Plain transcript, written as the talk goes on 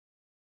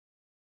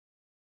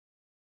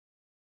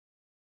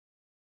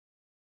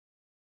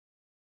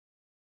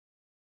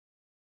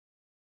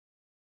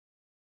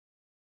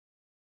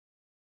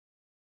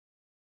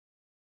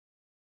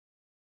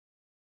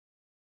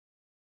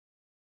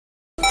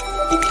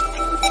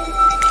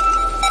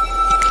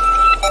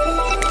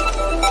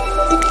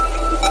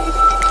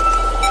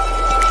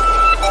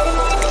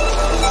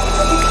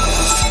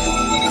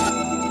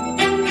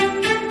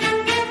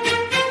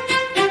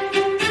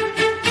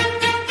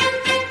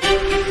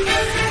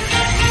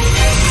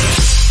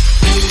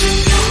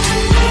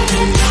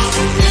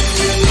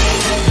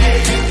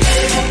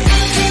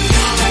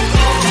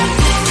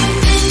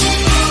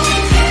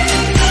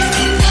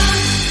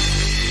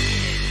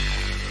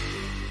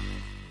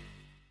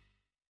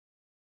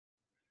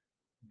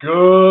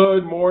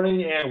Good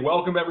morning and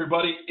welcome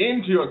everybody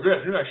into good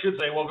afternoon, I should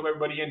say. Welcome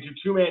everybody into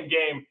Two-Man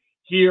Game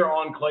here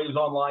on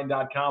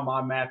ClavesOnline.com.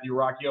 I'm Matthew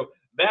Rocchio.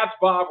 That's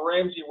Bob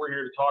Ramsey. We're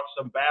here to talk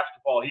some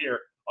basketball here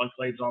on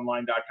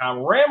ClavesOnline.com.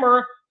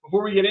 Rammer,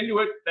 before we get into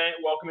it,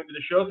 welcome into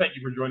the show. Thank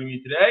you for joining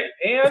me today.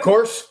 And of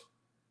course,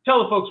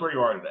 tell the folks where you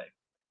are today.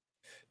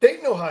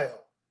 Dayton, Ohio.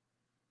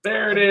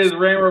 There it is,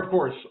 Rammer, of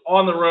course,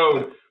 on the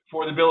road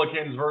for the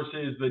Billikens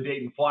versus the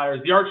Dayton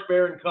Flyers, the Arch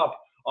Baron Cup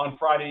on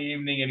Friday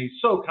evening, and he's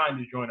so kind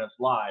to join us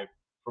live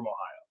from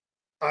Ohio.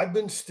 I've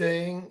been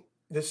staying.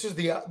 This is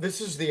the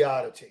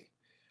oddity.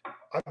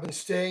 I've been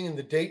staying in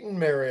the Dayton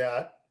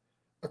Marriott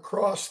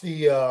across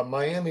the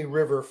Miami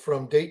River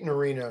from Dayton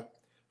Arena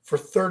for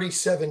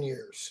 37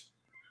 years.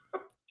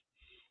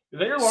 Is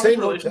that your longest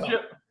relationship?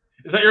 Hotel.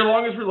 Is that your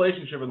longest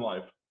relationship in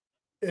life?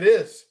 It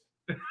is.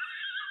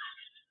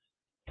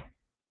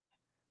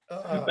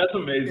 That's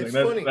amazing. It's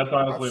that's funny. That's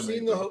honestly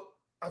amazing.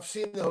 I've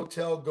seen the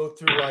hotel go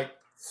through like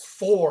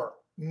 4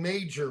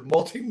 major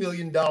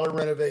multi-million-dollar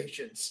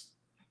renovations.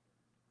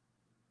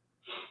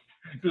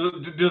 Does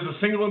a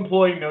single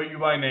employee know you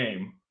by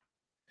name?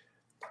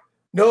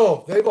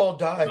 No, they've all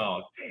died.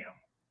 Oh,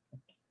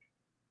 damn.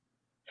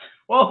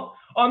 Well,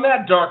 on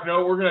that dark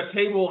note, we're going to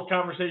table a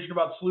conversation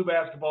about SLU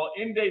basketball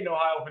in Dayton,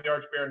 Ohio for the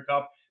Arch Baron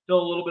Cup till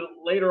a little bit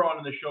later on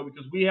in the show,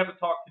 because we have to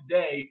talk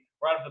today,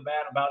 right off the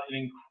bat, about an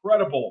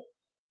incredible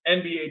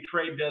NBA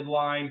trade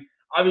deadline.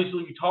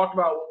 Obviously, we talked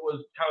about what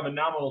was kind of a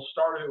nominal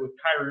start of it with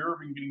Kyrie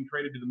Irving getting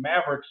traded to the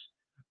Mavericks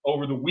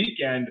over the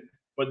weekend.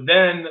 But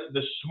then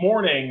this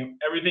morning,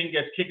 everything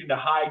gets kicked into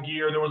high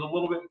gear. There was a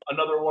little bit,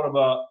 another one of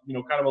a,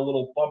 kind of a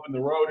little bump in the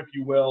road, if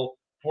you will,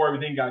 before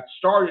everything got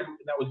started.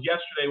 And that was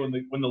yesterday when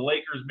the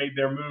Lakers made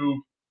their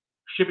move,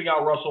 shipping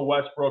out Russell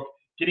Westbrook,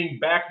 getting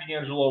back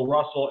D'Angelo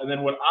Russell. And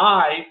then what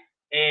I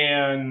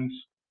and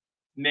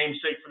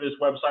namesake for this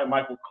website,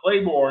 Michael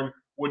Claiborne,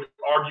 would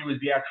argue is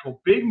the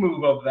actual big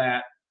move of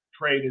that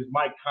trade is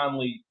Mike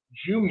Conley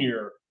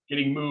Jr.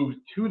 getting moved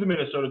to the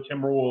Minnesota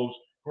Timberwolves,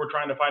 who are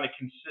trying to find a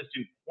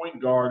consistent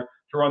point guard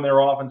to run their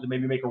offense and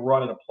maybe make a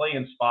run at a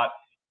play-in spot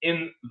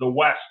in the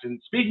West. And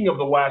speaking of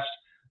the West,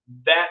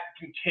 that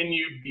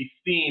continued the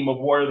theme of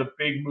where the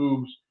big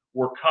moves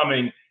were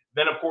coming.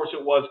 Then, of course,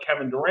 it was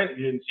Kevin Durant.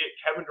 You didn't see it.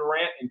 Kevin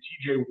Durant and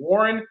T.J.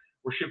 Warren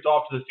were shipped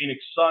off to the Phoenix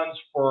Suns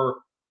for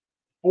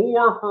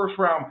 4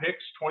 first-round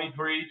picks,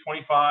 23,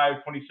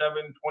 25,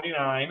 27,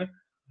 29.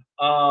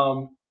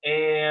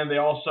 And they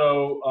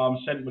also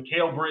sent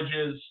Mikal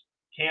Bridges,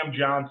 Cam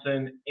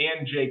Johnson,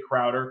 and Jay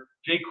Crowder.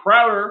 Jay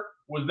Crowder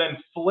was then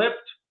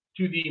flipped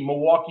to the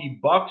Milwaukee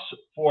Bucks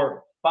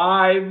for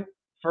 5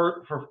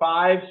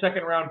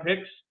 second-round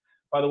picks.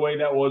 By the way,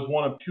 that was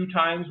one of 2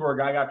 times where a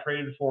guy got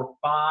traded for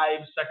 5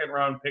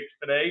 second-round picks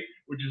today,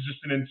 which is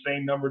just an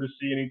insane number to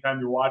see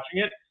anytime you're watching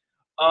it.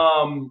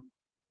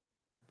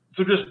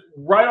 So just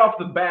right off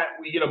the bat,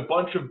 we get a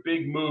bunch of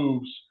big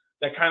moves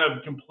that kind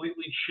of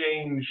completely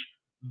change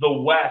the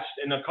West,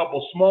 and a couple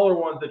smaller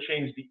ones that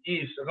change the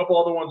East. A couple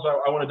other ones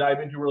I want to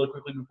dive into really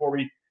quickly before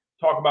we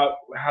talk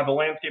about how the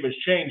landscape has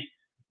changed.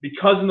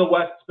 Because in the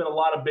West, it's been a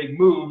lot of big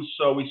moves,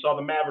 so we saw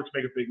the Mavericks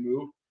make a big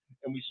move,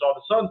 and we saw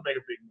the Suns make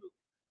a big move.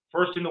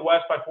 First in the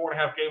West by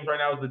 4.5 games right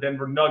now is the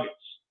Denver Nuggets.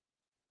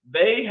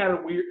 They had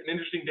an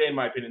interesting day, in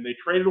my opinion. They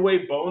traded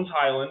away Bones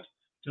Highland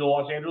to the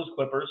Los Angeles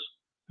Clippers,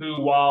 who,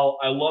 while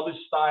I love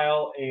his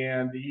style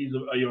and he's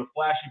a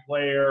flashy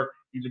player,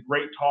 he's a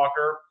great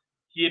talker,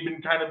 he had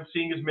been kind of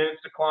seeing his minutes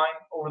decline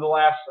over the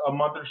last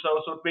month or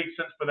so it makes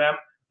sense for them.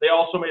 They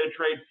also made a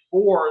trade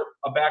for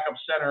a backup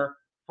center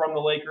from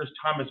the Lakers,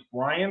 Thomas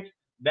Bryant.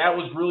 That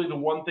was really the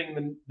one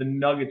thing the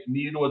Nuggets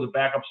needed was a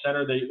backup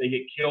center. They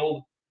get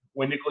killed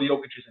when Nikola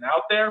Jokic isn't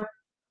out there.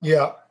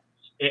 Yeah.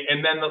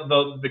 And then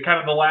the kind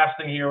of the last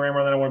thing here,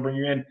 Rammer, that I want to bring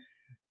you in,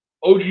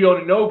 OG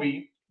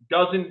Anunoby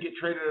doesn't get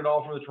traded at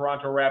all from the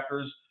Toronto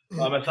Raptors.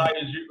 Masai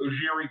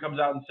Ujiri comes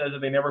out and says that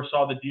they never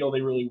saw the deal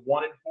they really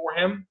wanted for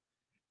him.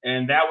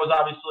 And that was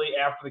obviously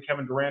after the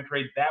Kevin Durant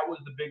trade. That was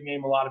the big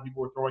name a lot of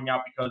people were throwing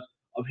out because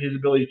of his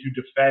ability to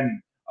defend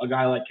a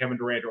guy like Kevin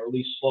Durant or at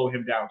least slow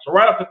him down. So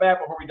right off the bat,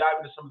 before we dive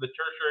into some of the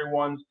tertiary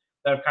ones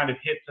that have kind of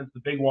hit since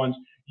the big ones,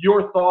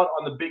 your thought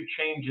on the big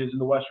changes in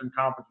the Western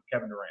Conference with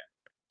Kevin Durant?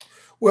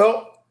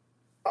 Well,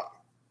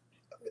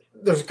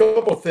 there's a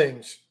couple of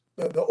things.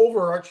 The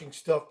overarching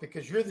stuff,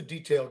 because you're the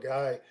detail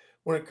guy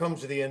when it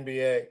comes to the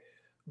NBA,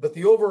 but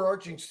the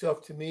overarching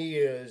stuff to me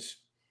is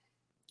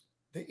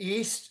the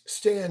East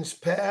stands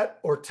pat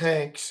or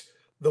tanks.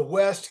 The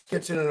West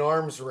gets in an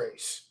arms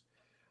race.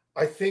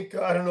 I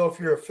don't know if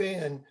you're a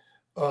fan,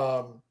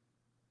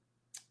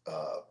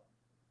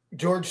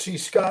 George C.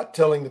 Scott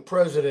telling the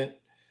president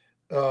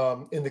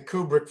in the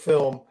Kubrick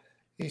film,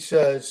 he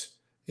says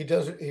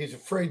he's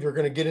afraid they're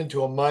going to get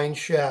into a mine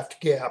shaft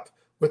gap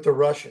with the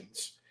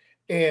Russians.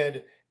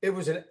 And it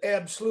was an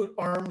absolute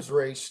arms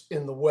race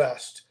in the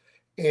West.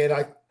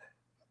 And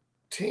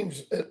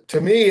teams, to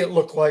me, it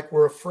looked like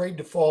we're afraid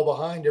to fall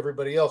behind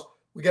everybody else.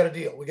 We got a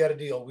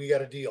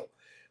deal.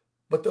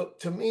 But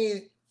to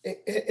me,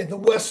 and the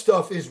West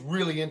stuff is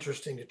really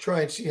interesting to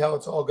try and see how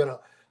it's all going to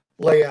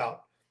lay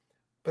out.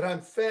 but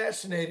I'm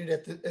fascinated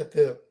at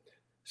the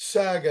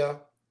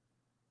saga,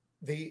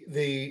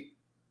 the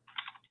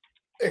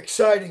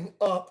exciting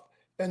up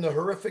and the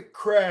horrific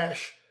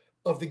crash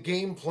of the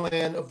game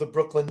plan of the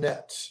Brooklyn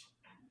Nets.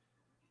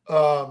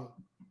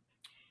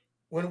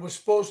 When it was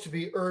supposed to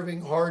be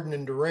Irving, Harden,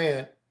 and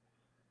Durant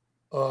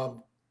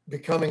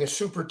becoming a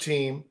super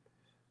team,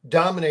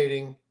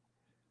 dominating,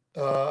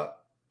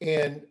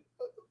 and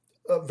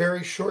a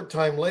very short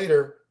time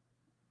later,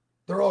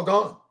 they're all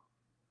gone.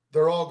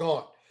 They're all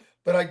gone.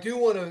 But I do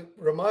want to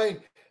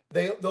remind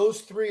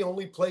those three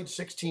only played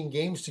 16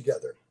 games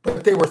together,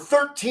 but they were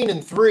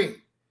 13-3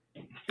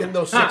 in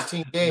those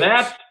 16 games.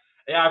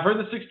 I've heard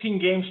the 16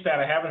 game stat.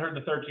 I haven't heard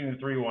the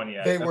 13-3 one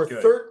yet. They were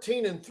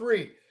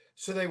 13-3,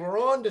 so they were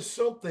on to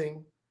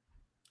something.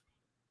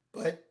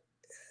 But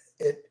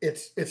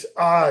it's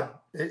odd.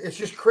 It's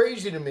just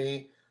crazy to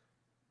me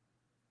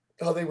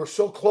how they were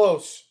so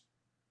close,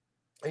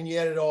 and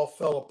yet it all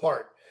fell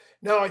apart.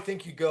 Now I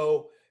think you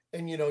go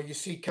and you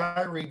see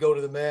Kyrie go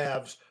to the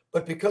Mavs,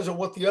 but because of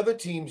what the other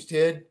teams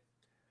did,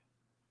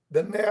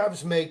 the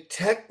Mavs may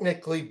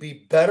technically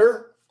be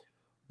better,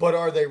 but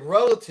are they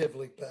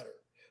relatively better?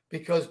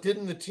 Because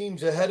didn't the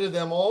teams ahead of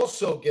them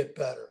also get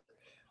better?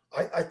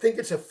 I think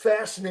it's a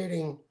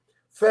fascinating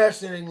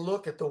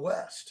look at the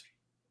West.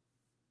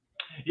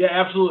 Yeah,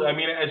 absolutely. I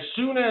mean, as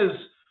soon as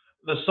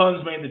the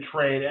Suns made the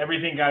trade,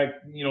 everything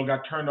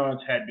got turned on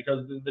its head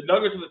because the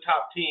Nuggets are the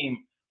top team.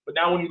 But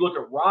now when you look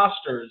at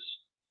rosters,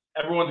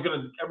 everyone's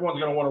gonna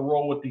want to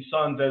roll with the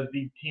Suns as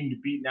the team to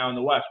beat now in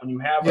the West. When you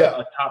have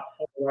a top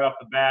four right off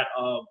the bat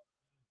of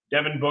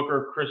Devin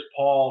Booker, Chris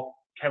Paul,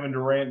 Kevin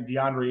Durant, and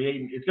DeAndre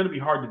Ayton, it's going to be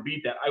hard to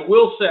beat that. I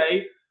will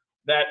say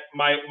that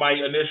my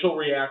initial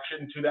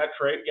reaction to that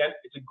trade, again,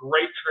 it's a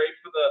great trade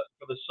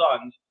for the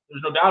Suns.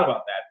 There's no doubt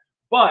about that.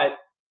 But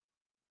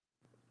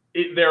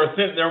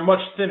they're a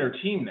much thinner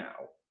team now.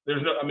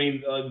 There's no, I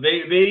mean,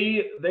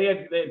 they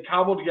had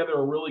cobbled together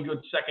a really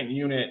good second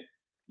unit,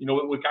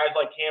 with guys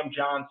like Cam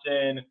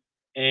Johnson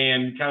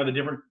and kind of the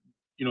different,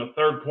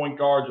 third point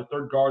guards or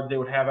third guards they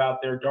would have out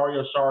there.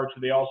 Dario Saric,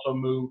 who they also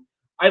moved.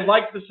 I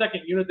liked the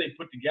second unit they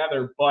put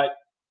together, but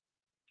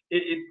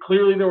it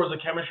clearly there was a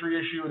chemistry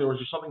issue. There was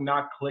just something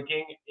not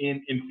clicking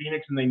in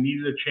Phoenix, and they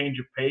needed a change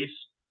of pace.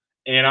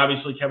 And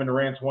obviously, Kevin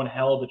Durant's one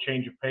hell of a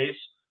change of pace.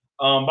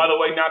 By the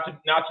way, not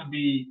to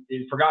be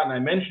forgotten, I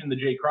mentioned the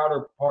Jay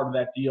Crowder part of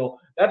that deal.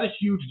 That's a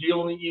huge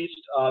deal in the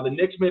East. The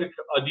Knicks made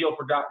a deal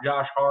for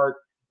Josh Hart.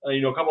 A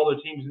couple other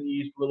teams in the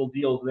East, little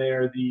deals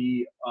there.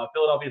 The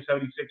Philadelphia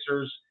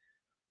 76ers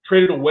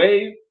traded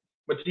away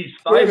Matisse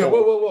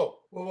Thybulle.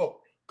 Whoa.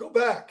 Go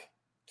back.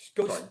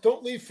 Sorry.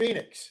 Don't leave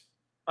Phoenix.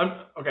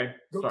 Okay.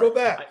 Go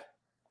back.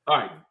 All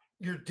right.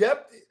 Your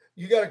depth,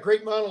 you got a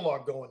great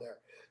monologue going there.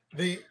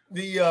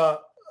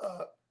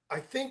 I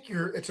think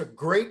it's a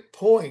great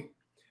point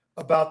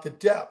about the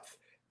depth.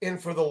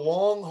 And for the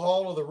long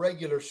haul of the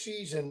regular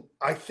season,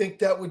 I think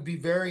that would be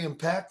very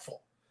impactful.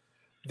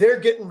 They're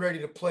getting ready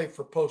to play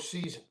for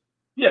postseason.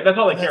 Yeah, that's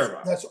all they care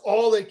about. That's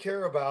all they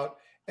care about.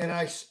 And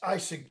I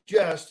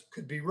suggest,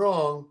 could be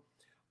wrong,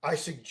 I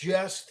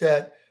suggest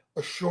that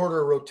a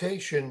shorter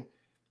rotation,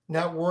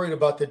 not worried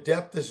about the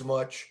depth as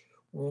much,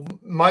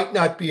 might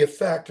not be a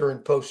factor in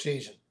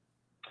postseason.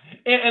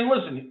 And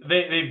listen,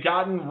 they've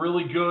gotten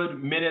really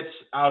good minutes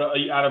out of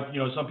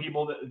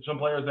some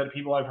players that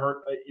people I've heard.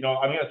 I'm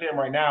going to say them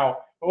right now,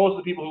 but most of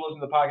the people who listen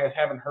to the podcast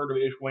haven't heard of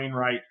Ish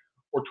Wainwright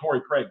or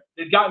Torrey Craig.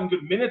 They've gotten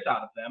good minutes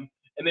out of them,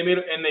 and they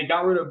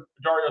got rid of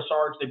Dario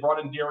Saric. They brought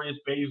in Darius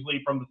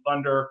Baisley from the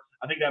Thunder.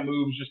 I think that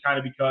move's just kind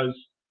of because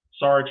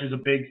Saric is a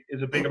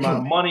big amount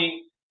of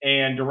money,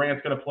 and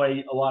Durant's going to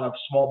play a lot of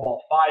small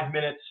ball 5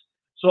 minutes.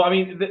 So I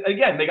mean,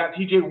 again, they got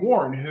T.J.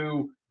 Warren,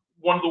 who.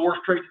 One of the worst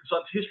trades in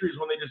Suns history is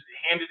when they just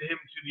handed him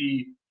to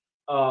the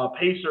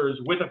Pacers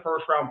with a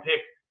first-round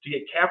pick to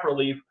get cap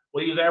relief.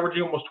 Well, he was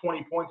averaging almost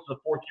 20 points as a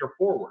fourth-year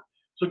forward.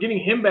 So getting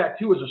him back,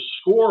 too, as a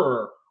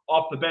scorer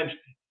off the bench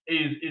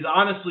is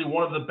honestly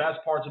one of the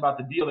best parts about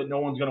the deal that no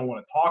one's going to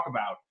want to talk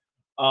about.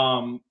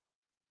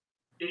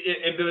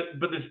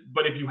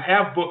 But if you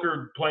have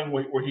Booker playing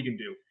where he can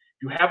do,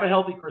 you have a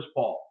healthy Chris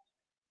Paul,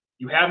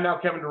 you have now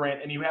Kevin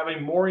Durant, and you have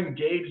a more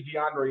engaged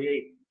DeAndre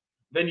Ayton,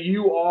 then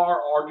you are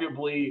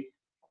arguably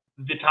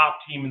the top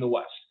team in the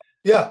West.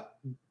 Yeah.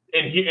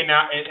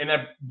 And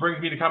that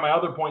brings me to kind of my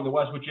other point in the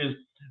West, which is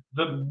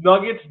the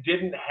Nuggets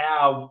didn't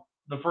have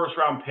the first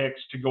round picks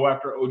to go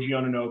after OG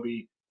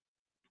Anunoby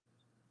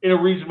in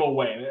a reasonable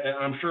way. And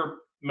I'm sure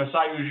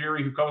Masai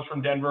Ujiri, who comes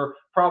from Denver,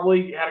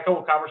 probably had a couple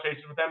of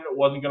conversations with them that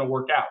wasn't going to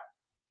work out.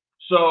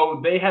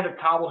 So they had to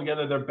cobble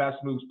together their best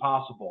moves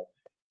possible.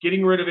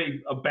 Getting rid of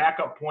a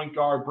backup point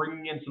guard,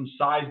 bringing in some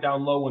size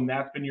down low when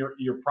that's been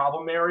your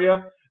problem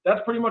area, that's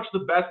pretty much the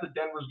best that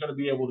Denver's going to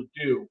be able to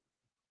do.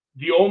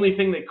 The only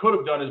thing they could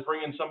have done is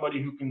bring in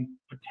somebody who can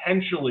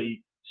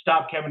potentially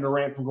stop Kevin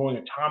Durant from going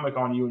atomic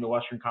on you in the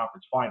Western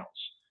Conference Finals.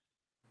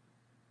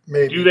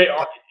 Maybe. Do they?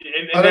 I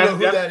don't know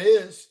who that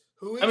is.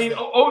 Who is that?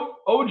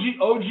 OG,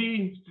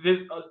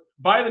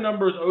 by the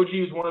numbers, OG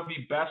is one of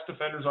the best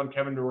defenders on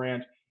Kevin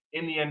Durant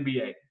in the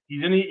NBA.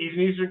 He's an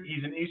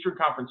Eastern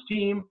Conference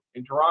team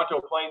in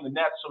Toronto playing the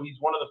Nets, so he's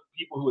one of the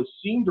people who has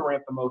seen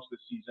Durant the most this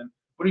season,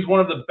 but he's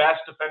one of the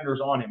best defenders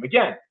on him.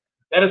 Again,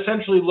 that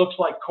essentially looks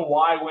like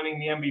Kawhi winning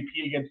the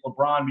MVP against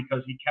LeBron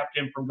because he kept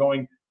him from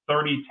going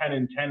 30, 10,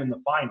 and 10 in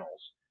the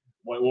finals,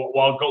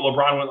 while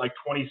LeBron went like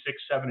 26,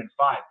 7, and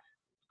 5.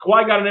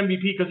 Kawhi got an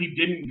MVP because he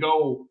didn't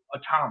go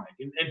atomic,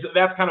 and so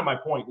that's kind of my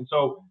point. And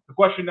so the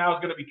question now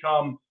is going to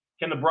become,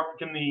 can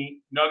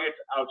the Nuggets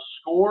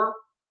outscore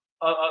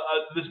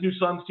this new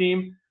Suns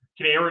team?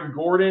 Can Aaron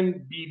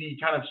Gordon be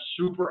the kind of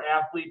super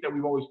athlete that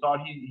we've always thought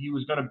he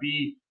was going to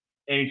be,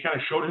 and he kind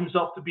of showed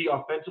himself to be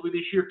offensively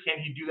this year?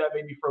 Can he do that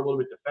maybe for a little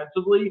bit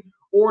defensively?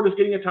 Or does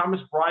getting a Thomas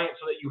Bryant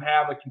so that you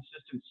have a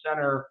consistent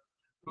center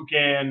who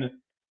can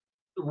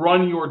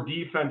run your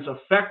defense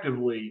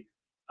effectively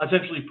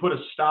essentially put a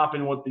stop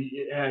in what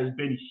has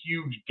been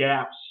huge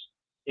gaps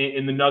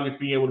in the Nuggets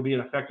being able to be an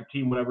effective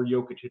team whenever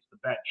Jokic hits the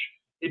bench?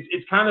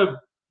 It's kind of,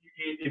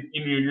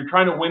 you're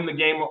trying to win the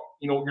game,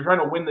 you're trying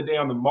to win the day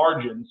on the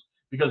margins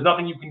because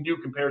nothing you can do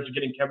compares to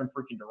getting Kevin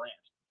freaking Durant.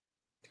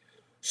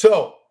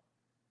 So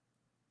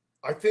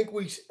I think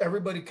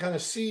everybody kind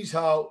of sees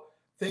how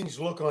things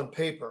look on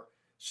paper.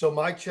 So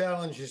my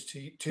challenge is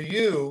to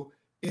you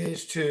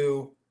is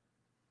to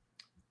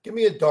give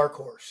me a dark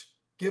horse.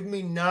 Give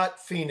me not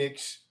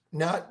Phoenix,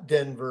 not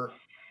Denver,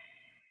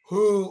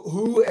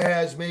 who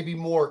has maybe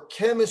more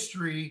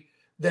chemistry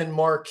than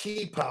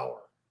marquee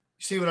power.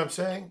 You see what I'm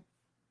saying?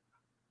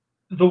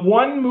 The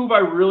one move I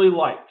really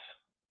liked,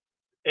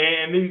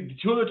 and the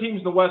two other teams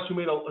in the West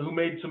who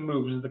made some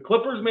moves, is the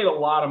Clippers made a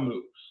lot of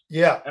moves.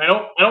 Yeah. And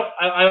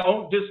I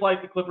don't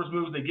dislike the Clippers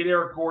moves. They get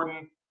Eric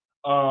Gordon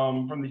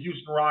from the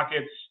Houston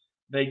Rockets.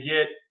 They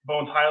get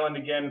Bones Highland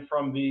again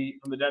from the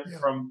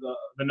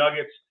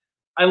Nuggets.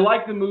 I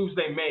like the moves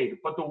they made,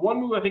 but the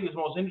one move I think is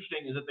most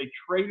interesting is that they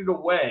traded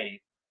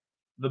away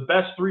the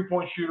best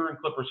three-point shooter in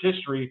Clippers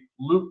history,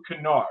 Luke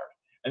Kennard,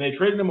 and they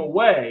traded him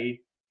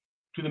away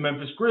to the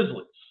Memphis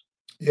Grizzlies.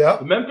 Yeah.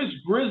 The Memphis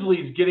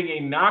Grizzlies getting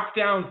a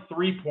knockdown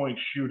three-point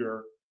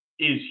shooter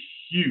is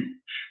huge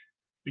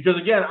because,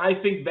 again,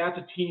 I think that's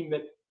a team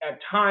that at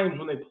times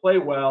when they play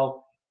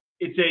well,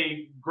 it's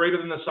a greater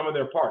than the sum of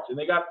their parts, and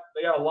they got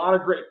a lot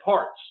of great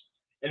parts.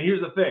 And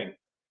here's the thing: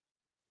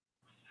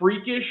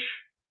 freakish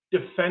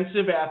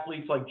defensive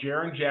athletes like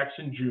Jaren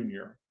Jackson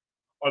Jr.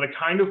 are the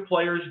kind of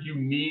players you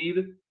need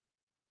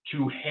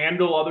to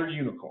handle other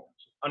unicorns.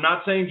 I'm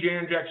not saying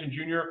Jaren Jackson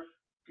Jr.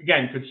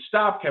 again could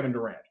stop Kevin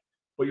Durant,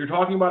 but you're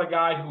talking about a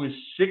guy who is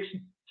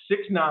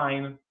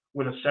 6'9"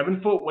 with a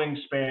 7-foot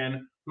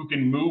wingspan who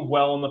can move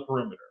well on the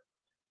perimeter.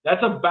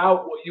 That's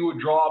about what you would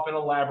draw up in a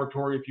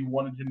laboratory if you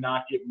wanted to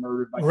not get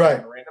murdered by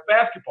Kevin Durant in a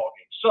basketball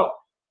game. So,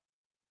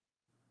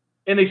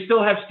 and they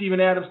still have Steven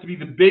Adams to be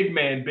the big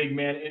man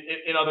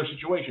in other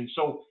situations.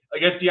 So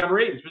against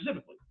DeAndre Ayton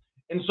specifically.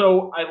 And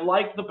so I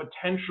like the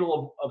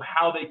potential of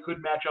how they could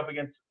match up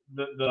against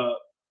the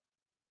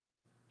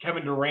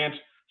Kevin Durant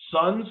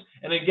Suns.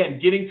 And again,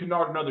 getting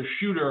Kennard another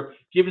shooter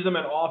gives them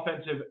an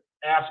offensive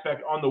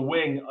aspect on the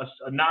wing,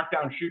 a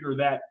knockdown shooter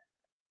that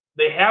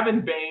they have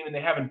in Bane and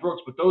they have in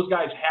Brooks, but those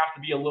guys have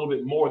to be a little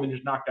bit more than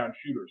just knockdown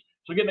shooters.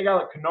 So getting a guy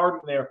like Kennard in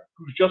there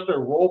who's just a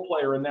role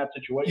player in that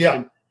situation,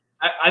 yeah.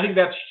 I think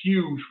that's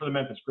huge for the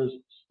Memphis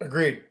Grizzlies.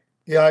 Agreed.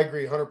 Yeah, I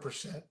agree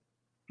 100%.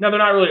 Now, they're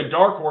not really a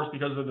dark horse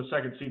because they're the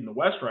second seed in the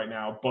West right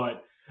now,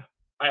 but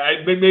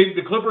maybe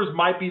the Clippers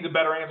might be the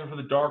better answer for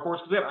the dark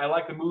horse because I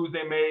like the moves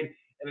they made.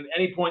 And at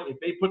any point, if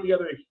they put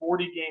together a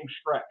 40-game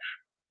stretch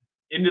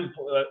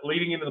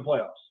leading into the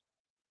playoffs,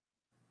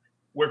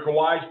 where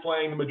Kawhi's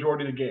playing the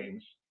majority of the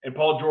games and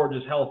Paul George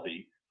is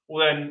healthy,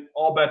 well, then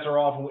all bets are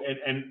off,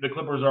 and the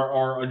Clippers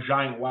are a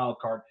giant wild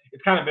card.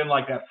 It's kind of been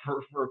like that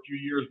for a few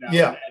years now.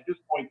 Yeah. And at this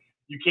point,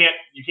 you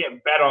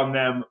can't bet on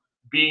them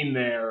being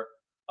there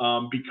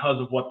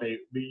because of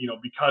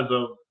because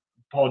of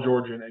Paul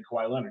George and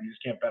Kawhi Leonard. You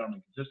just can't bet on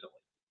them consistently.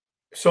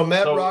 So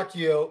Matt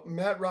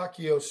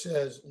Rocchio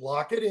says,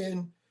 lock it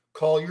in,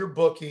 call your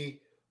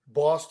bookie,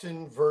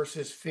 Boston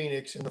versus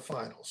Phoenix in the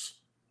finals.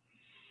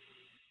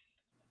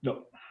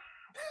 No,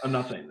 I'm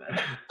not saying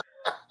that.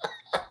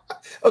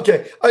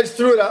 Okay, I just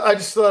threw it out. I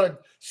just thought I'd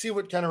see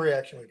what kind of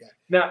reaction we got.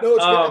 Now, no,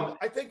 it's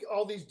I think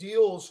all these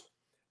deals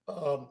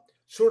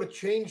sort of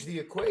change the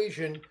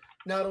equation,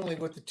 not only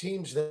with the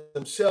teams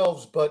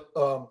themselves, but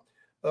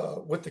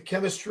with the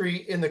chemistry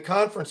in the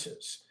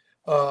conferences.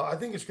 I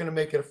think it's going to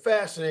make it a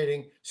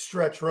fascinating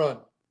stretch run.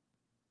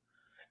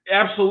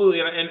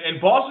 Absolutely,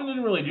 and Boston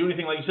didn't really do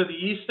anything. Like you said, the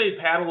East stayed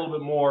pat a little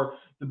bit more.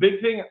 The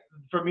big thing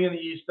for me in the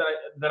East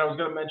that I was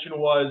going to mention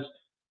was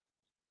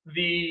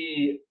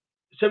the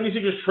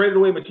 76ers traded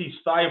away Matisse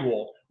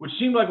Thybulle, which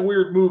seemed like a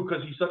weird move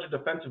because he's such a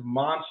defensive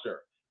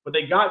monster. But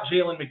they got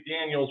Jalen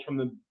McDaniels from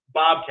the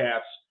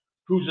Bobcats,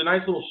 who's a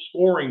nice little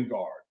scoring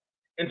guard.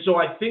 And so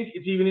I think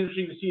it's even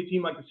interesting to see a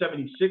team like the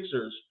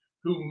 76ers,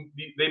 who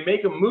they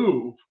make a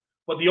move,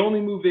 but the only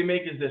move they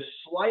make is this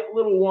slight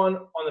little one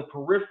on the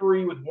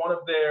periphery with one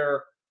of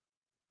their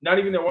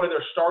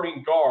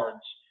starting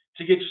guards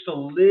to get just a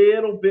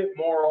little bit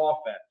more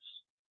offense.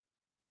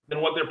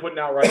 than what they're putting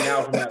out right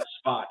now from that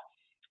spot.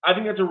 I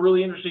think that's a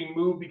really interesting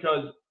move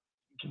because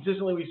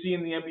consistently we see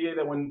in the NBA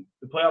that when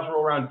the playoffs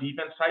roll around,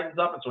 defense tightens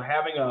up, and so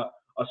having a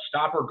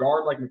stopper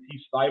guard like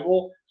Matisse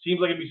Thybulle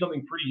seems like it'd be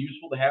something pretty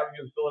useful to have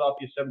against the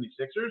Philadelphia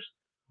 76ers.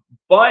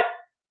 But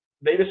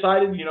they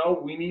decided,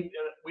 we need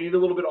a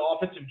little bit of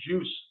offensive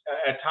juice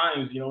at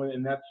times,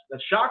 and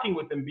that's shocking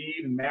with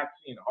Embiid and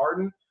Maxey and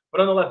Harden. But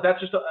nonetheless,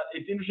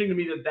 it's interesting to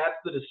me that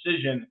that's the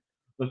decision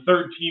the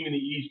third team in the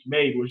East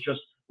made, was just,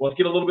 let's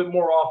get a little bit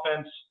more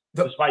offense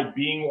despite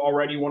being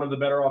already one of the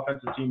better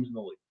offensive teams in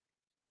the league.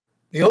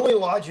 The only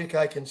logic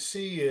I can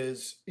see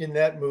is in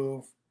that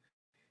move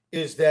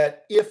is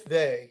that if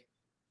the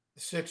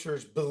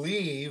Sixers,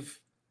 believe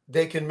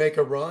they can make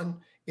a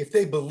run, if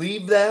they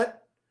believe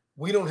that,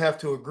 we don't have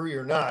to agree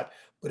or not.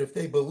 But if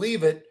they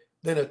believe it,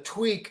 then a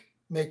tweak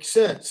makes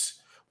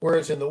sense.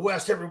 Whereas in the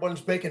West,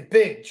 everyone's making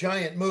big,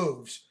 giant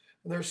moves.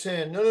 And they're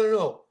saying,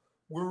 no,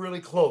 we're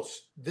really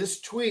close. This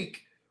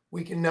tweak,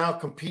 we can now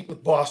compete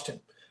with Boston.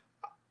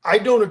 I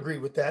don't agree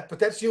with that, but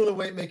that's the only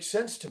way it makes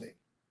sense to me.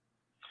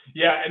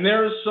 Yeah, and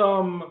there's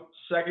some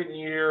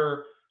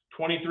second-year,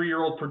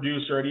 23-year-old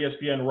producer at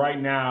ESPN right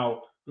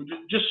now who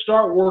just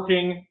start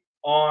working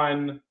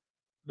on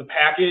the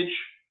package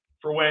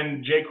for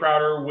when Jay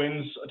Crowder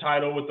wins a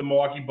title with the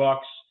Milwaukee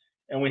Bucks,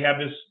 and we have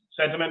this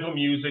sentimental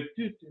music.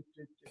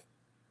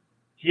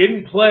 He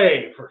didn't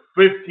play for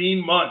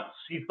 15 months.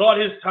 He thought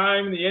his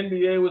time in the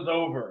NBA was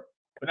over,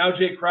 but now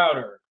Jay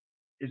Crowder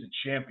is a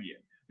champion.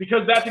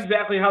 Because that's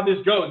exactly how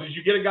this goes. Is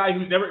you get a guy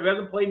who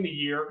hasn't played in a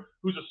year,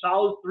 who's a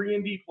solid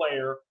 3-and-D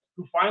player,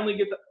 who finally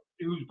gets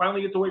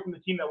away from the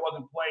team that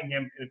wasn't playing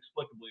him,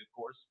 inexplicably, of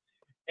course.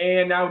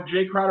 And now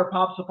Jay Crowder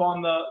pops up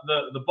on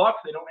the Bucks.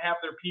 They don't have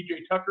their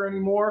PJ Tucker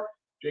anymore.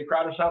 Jay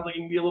Crowder sounds like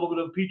he can be a little bit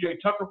of a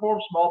PJ Tucker for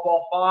him, small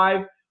ball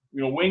 5,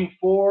 wing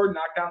forward,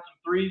 knock down some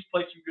threes,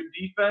 play some good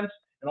defense,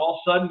 and all of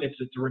a sudden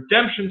it's a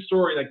redemption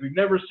story like we've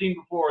never seen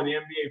before in the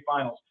NBA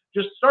Finals.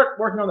 Just start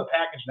working on the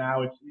package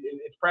now. It's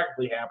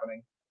practically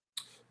happening.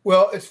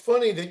 Well, it's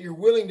funny that you're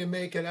willing to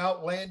make an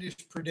outlandish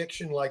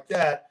prediction like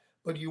that,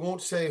 but you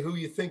won't say who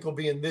you think will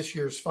be in this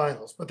year's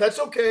finals. But that's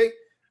okay.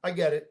 I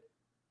get it.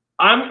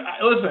 I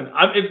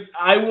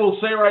will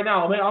say right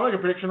now, I'll make a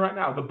prediction right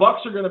now. The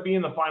Bucks are going to be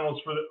in the finals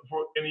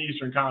in the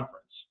Eastern Conference.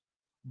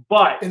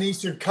 But in the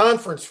Eastern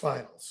Conference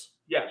Finals.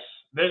 Yes.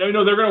 They're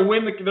going to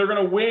win the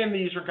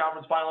Eastern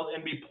Conference Finals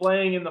and be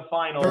playing in the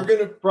finals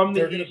from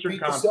the Eastern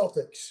Conference. The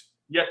Celtics.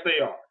 Yes, they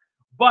are.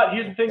 But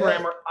here's the thing,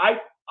 Rammer.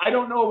 I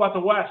don't know about the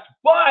West,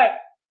 but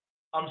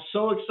I'm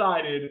so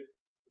excited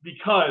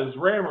because,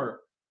 Rammer,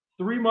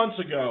 3 months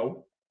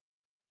ago,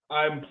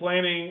 I'm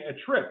planning a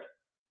trip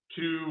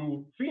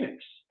to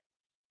Phoenix.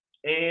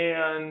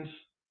 And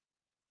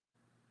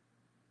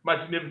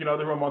my significant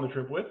other who I'm on the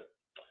trip with,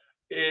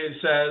 it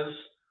says,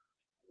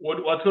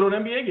 let's go to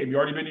an NBA game. You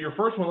already been to your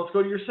first one. Let's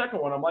go to your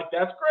second one. I'm like,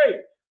 that's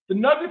great. The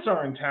Nuggets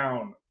are in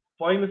town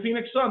playing the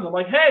Phoenix Suns. I'm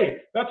like, hey,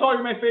 that's all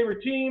you're my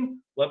favorite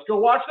team. Let's go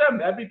watch them.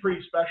 That'd be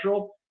pretty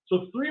special.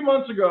 So 3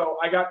 months ago,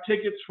 I got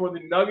tickets for the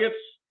Nuggets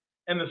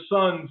and the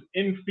Suns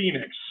in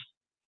Phoenix.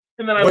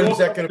 And then I woke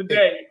up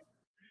today.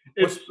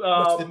 It's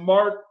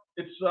March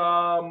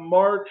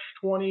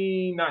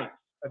 29th,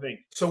 I think.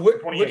 So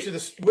which of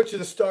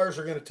the stars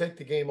are going to take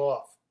the game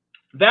off?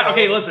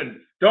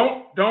 Listen.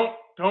 Don't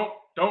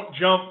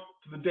jump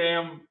to the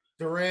damn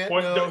Durant.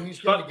 point. No,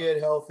 he's going to get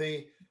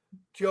healthy.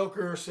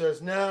 Joker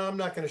says, "No, I'm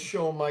not going to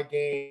show him my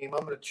game.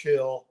 I'm going to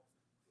chill."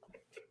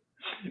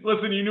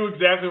 Listen, you knew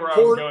exactly where I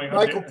was going.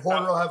 Michael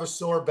Porter will have a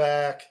sore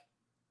back.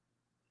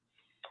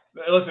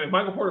 Listen, if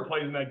Michael Porter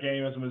plays in that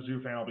game as a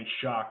Mizzou fan, I'll be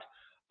shocked.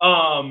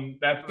 He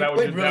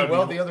played really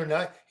well the other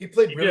night. He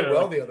played really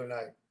well the other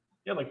night.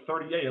 Yeah, like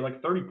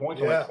 30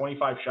 points on like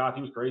 25 shots.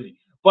 He was crazy.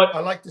 But I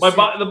like to see.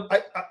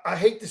 I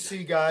hate to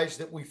see guys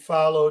that we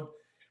followed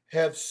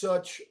have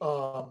such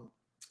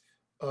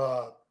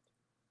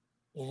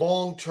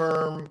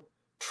long-term,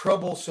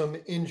 troublesome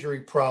injury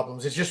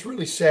problems. It's just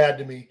really sad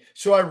to me.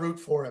 So I root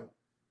for him.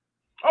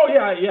 Oh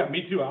yeah,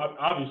 me too,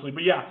 obviously.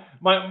 But yeah,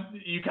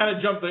 you kind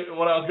of jumped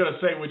what I was going to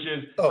say, which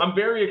is I'm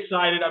very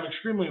excited. I'm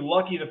extremely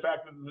lucky the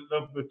fact that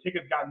the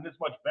ticket's gotten this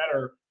much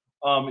better.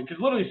 Because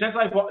literally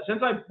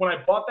when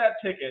I bought that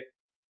ticket,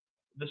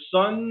 the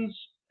Suns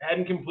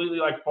hadn't completely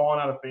fallen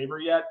out of favor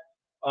yet,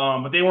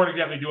 but they weren't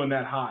exactly doing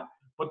that hot.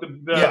 But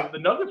the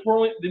Nuggets were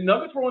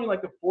only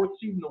like the fourth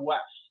seed in the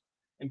West,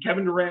 and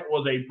Kevin Durant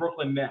was a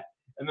Brooklyn Net.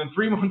 And then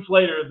 3 months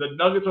later, the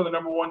Nuggets are the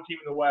number one team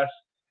in the West,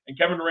 and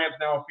Kevin Durant's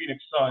now a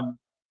Phoenix Sun.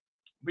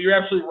 But you're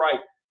absolutely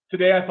right.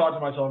 Today I thought to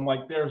myself, I'm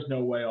like, there's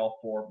no way all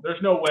four.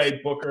 There's no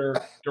way Booker,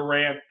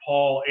 Durant,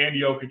 Paul, and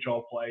Jokic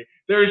all play.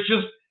 There's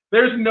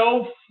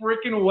no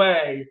freaking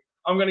way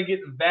I'm gonna get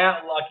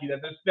that lucky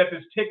that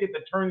this ticket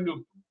that turned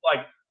into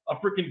like a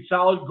freaking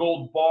solid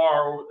gold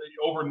bar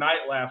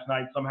overnight last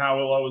night somehow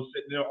while I was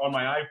sitting on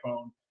my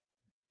iPhone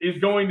is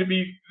going to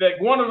be like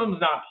one of them's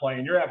not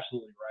playing. You're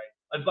absolutely right.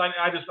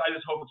 I just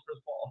hope it's Chris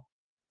Paul.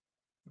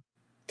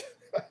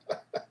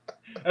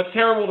 That's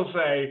terrible to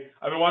say.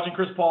 I've been watching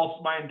Chris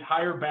Paul my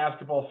entire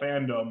basketball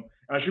fandom,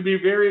 And I should be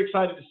very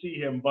excited to see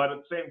him. But at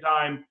the same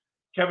time,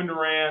 Kevin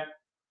Durant,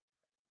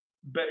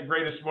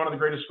 one of the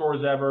greatest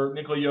scorers ever.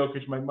 Nikola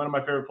Jokic, one of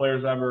my favorite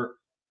players ever.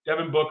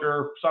 Devin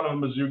Booker, son of a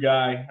Mizzou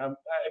guy.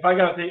 If I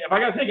gotta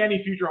take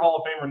any future Hall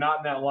of Famer not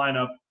in that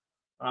lineup,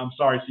 I'm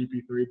sorry,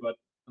 CP3, but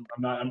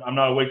I'm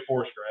not a Wake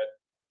Forest grad.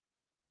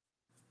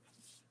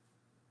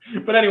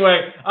 But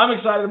anyway, I'm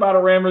excited about it,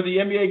 Rammer. The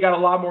NBA got a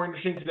lot more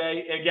interesting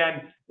today.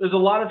 Again, there's a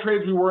lot of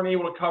trades we weren't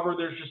able to cover.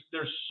 There's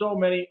so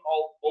many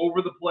all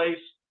over the place.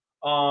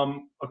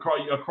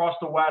 Across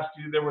the West,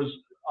 there was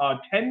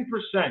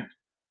 10%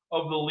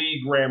 of the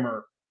league,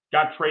 Rammer,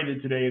 got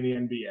traded today in the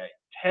NBA.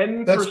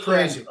 10% That's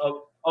crazy.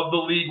 Of the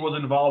league was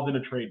involved in a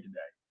trade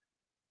today.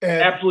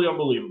 And absolutely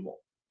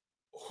unbelievable.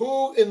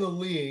 Who in the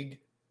league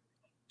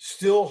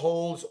still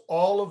holds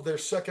all of their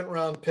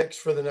second-round picks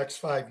for the next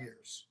 5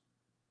 years?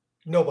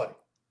 Nobody.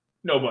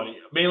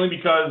 Mainly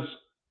because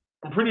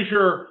I'm pretty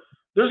sure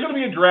there's going to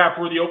be a draft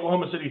where the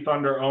Oklahoma City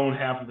Thunder own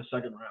half of the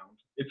second round.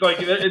 It's like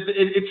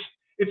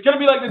it's going to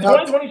be like the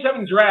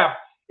 2027 draft.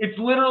 It's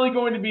literally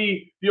going to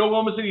be the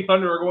Oklahoma City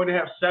Thunder are going to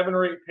have 7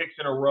 or 8 picks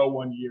in a row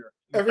one year.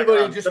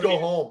 Everybody just go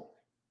home.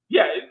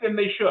 Yeah, and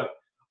they should.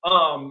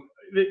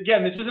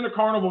 Again, this isn't a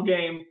carnival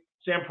game,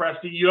 Sam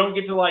Presti. You don't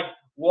get to like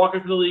walk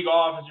into the league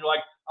office. You're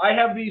like, I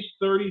have these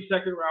 30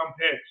 second round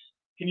picks.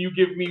 Can you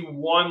give me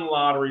one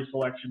lottery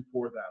selection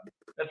for them?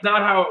 That's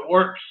not how it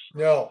works.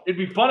 No. It'd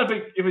be fun if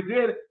it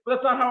did, but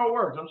that's not how it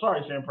works. I'm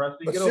sorry, Sam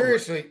Presti. But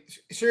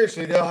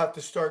seriously, they'll have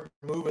to start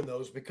moving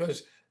those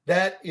because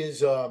that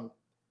is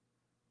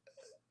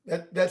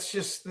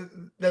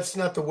that's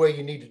not the way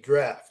you need to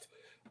draft.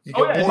 You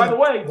get by the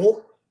way,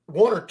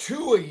 one or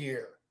two a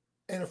year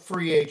and a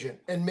free agent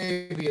and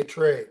maybe a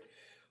trade.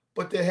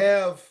 But to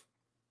have,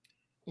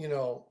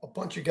 a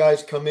bunch of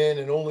guys come in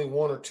and only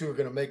one or two are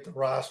going to make the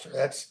roster,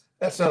 that's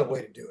not a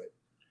way to do it.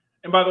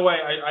 And by the way,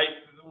 I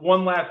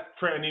one last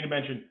trade I need to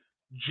mention.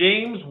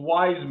 James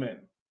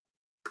Wiseman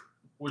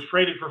was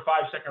traded for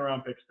 5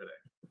 second-round picks today.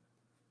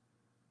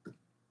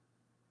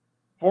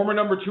 Former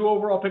number 2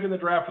 overall pick in the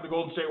draft for the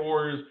Golden State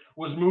Warriors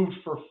was moved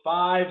for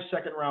 5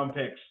 second-round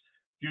picks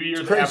a few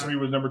years after he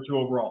was number 2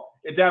 overall.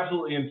 It's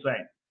absolutely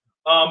insane.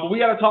 But we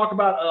got to talk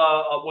about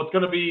what's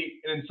going to be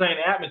an insane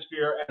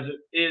atmosphere, as it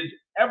is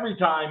every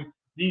time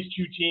these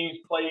two teams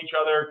play each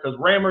other. Because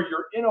Rammer,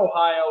 you're in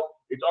Ohio.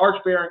 It's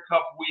Arch Barron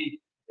Cup week.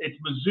 It's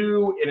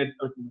Mizzou and it's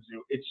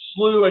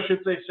SLU, I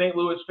should say, St.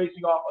 Louis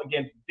facing off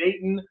against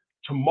Dayton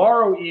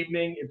tomorrow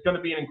evening. It's going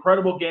to be an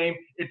incredible game.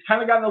 It's kind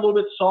of gotten a little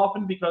bit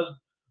softened because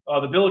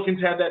the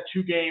Billikens had that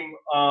 2-game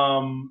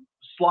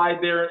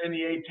slide there in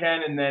the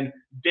A-10, and then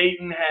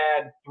Dayton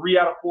had 3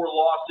 out of 4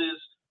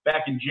 losses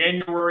back in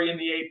January in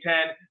the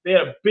A-10. They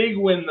had a big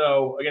win,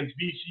 though, against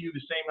VCU the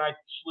same night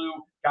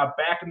SLU got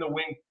back in the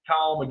win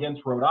column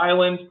against Rhode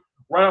Island.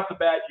 Right off the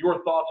bat,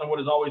 your thoughts on what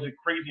is always a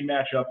crazy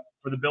matchup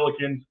for the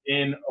Billikens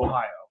in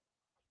Ohio?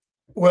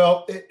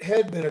 Well, it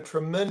had been a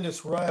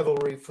tremendous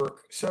rivalry for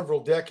several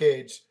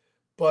decades,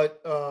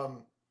 but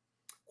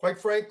quite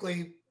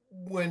frankly,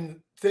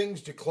 when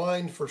things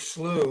declined for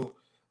SLU,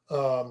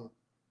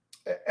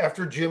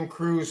 after Jim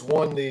Crews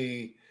won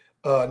the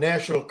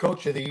National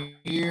Coach of the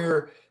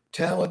Year,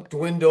 talent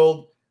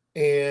dwindled,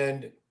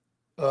 and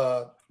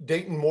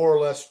Dayton more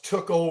or less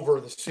took over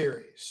the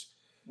series.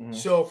 Mm-hmm.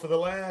 So for the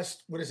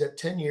last,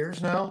 10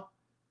 years now?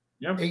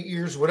 Yep. 8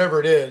 years, whatever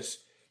it is,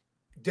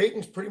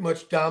 Dayton's pretty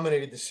much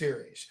dominated the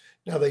series.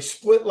 Now, they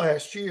split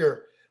last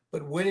year,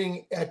 but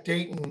winning at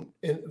Dayton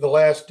in the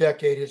last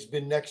decade has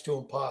been next to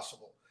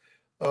impossible.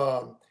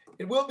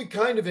 It will be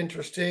kind of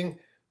interesting.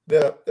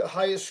 The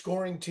highest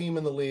scoring team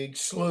in the league,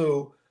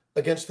 SLU,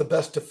 against the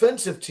best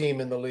defensive team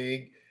in the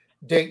league,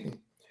 Dayton.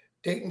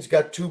 Dayton's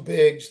got 2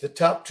 bigs, the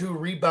top 2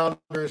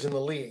 rebounders in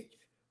the league.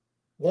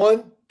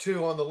 1,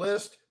 2 on the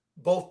list,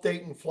 both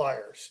Dayton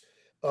Flyers.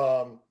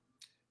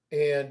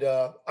 And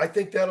I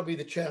think that'll be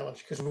the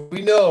challenge because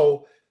we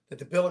know that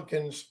the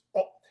Billikens,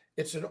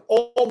 it's an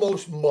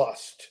almost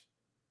must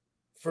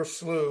for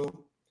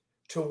SLU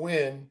to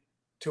win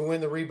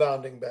the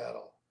rebounding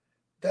battle.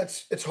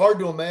 It's hard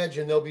to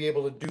imagine they'll be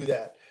able to do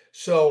that.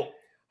 So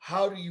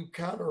how do you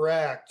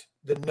counteract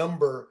the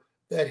number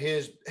that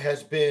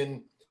has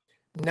been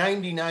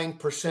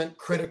 99%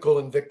 critical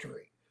in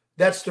victory?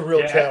 That's the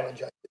real challenge,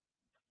 I think.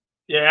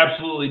 Yeah,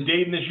 absolutely.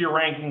 Dayton this year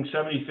ranking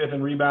 75th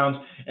in rebounds.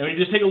 And when you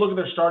just take a look at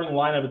their starting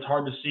lineup, it's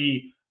hard to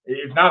see.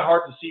 It's not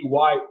hard to see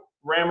why.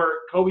 Rammer,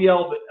 Kobe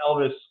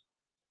Elvis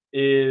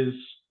is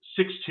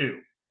 6'2".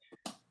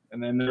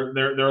 And then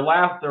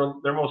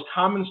their most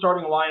common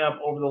starting lineup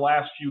over the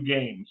last few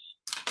games,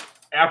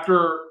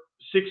 after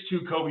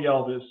 6'2" Kobe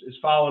Elvis, is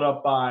followed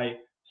up by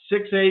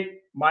 6'8"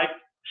 Mike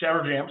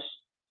Shaverjamps,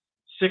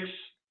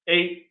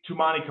 6'8"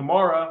 Tumani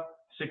Kamara,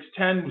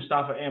 6'10"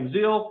 Mustafa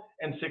Amzil,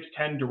 and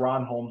 6'10"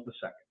 Deron Holmes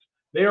II.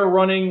 They are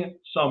running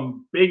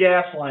some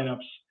big-ass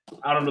lineups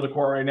out onto the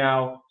court right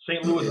now.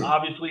 St. Louis,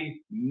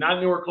 obviously, not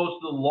anywhere close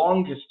to the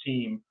longest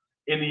team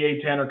in the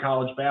A-10 or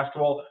college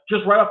basketball.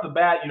 Just right off the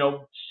bat,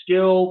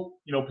 skill,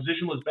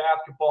 positionless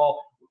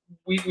basketball.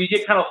 We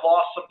get kind of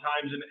lost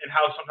sometimes in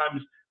how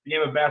sometimes the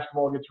game of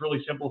basketball gets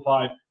really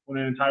simplified when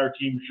an entire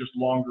team is just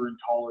longer and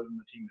taller than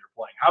the team they're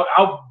playing.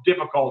 How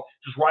difficult,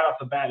 just right off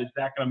the bat, is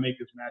that going to make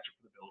this matchup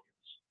for the Billikens?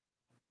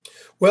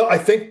 Well, I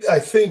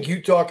think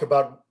you talk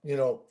about,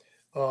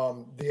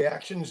 the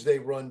actions they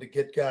run to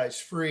get guys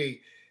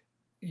free.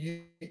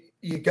 You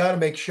got to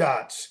make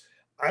shots.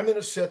 I'm going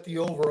to set the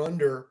over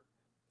under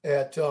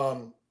at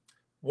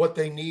what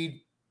they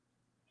need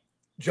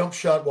jump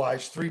shot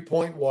wise,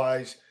 3-point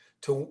wise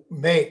to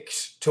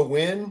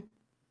win.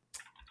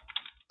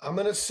 I'm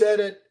going to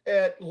set it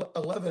at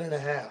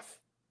 11.5.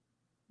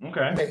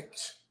 Okay.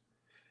 Makes.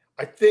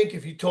 I think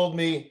if you told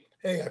me,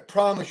 hey, I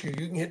promise you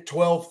can hit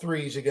 12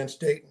 threes against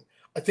Dayton,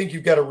 I think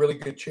you've got a really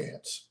good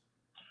chance.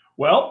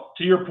 Well,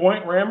 to your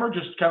point, Rammer,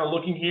 just kind of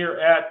looking here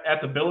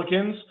at the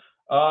Billikens,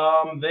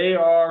 they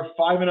are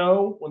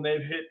 5-0 when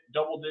they've hit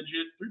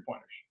double-digit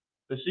three-pointers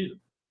this season.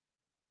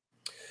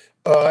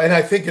 And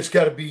I think you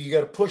got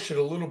to push it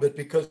a little bit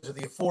because of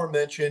the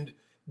aforementioned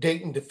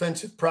Dayton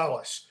defensive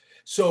prowess.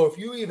 So if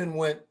you even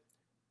went,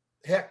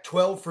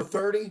 12 for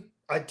 30,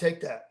 I'd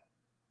take that.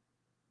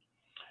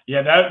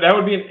 Yeah, that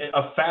would be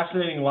a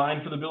fascinating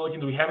line for the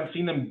Billikens. We haven't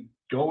seen them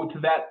go to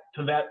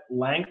that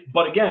length,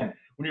 but again,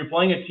 when you're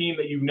playing a team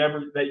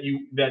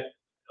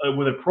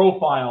with a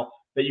profile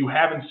that you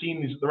haven't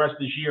seen the rest of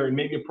this year, and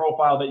maybe a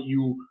profile that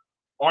you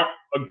aren't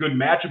a good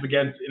matchup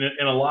against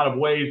in a lot of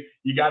ways,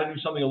 you got to do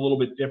something a little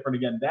bit different.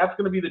 Again, that's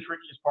going to be the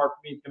trickiest part for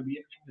me. It's going to be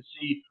interesting to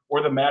see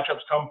where the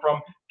matchups come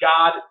from.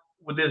 God,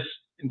 would this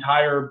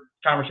entire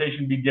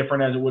conversation be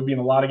different as it would be in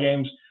a lot of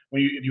games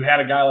if you had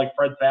a guy like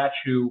Fred Thatch,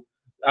 who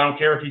I don't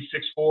care if he's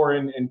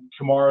 6'4" and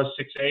Kamara's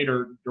 6'8"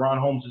 or Deron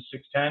Holmes is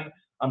 6'10".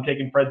 I'm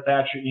taking Fred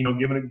Thatch,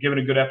 giving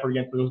a good effort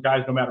against those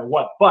guys no matter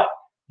what. But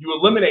you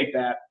eliminate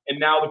that, and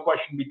now the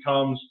question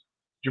becomes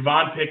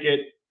Javon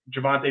Pickett,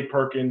 Javonte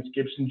Perkins,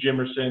 Gibson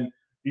Jimerson.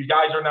 These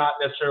guys are not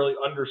necessarily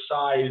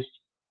undersized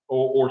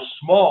or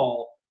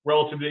small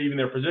relative to even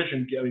their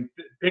position. I mean,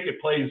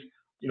 Pickett plays,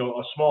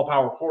 a small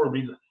power forward, but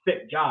he's a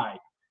thick guy.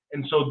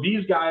 And so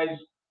these guys,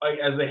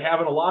 as they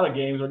have in a lot of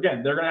games,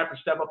 again, they're going to have to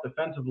step up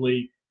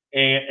defensively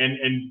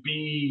and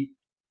be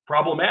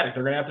problematic.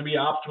 They're going to have to be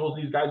obstacles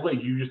in these guys' way.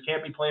 You just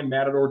can't be playing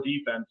matador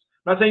defense.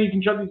 I'm not saying you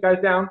can shut these guys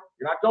down.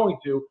 You're not going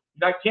to.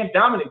 You can't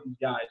dominate these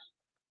guys,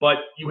 but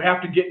you have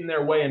to get in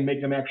their way and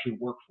make them actually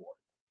work for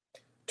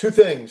it. Two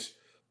things.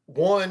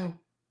 One,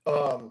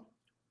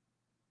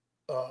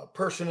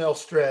 personnel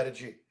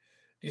strategy.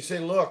 You say,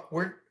 look,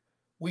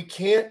 we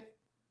can't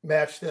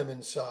match them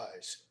in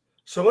size.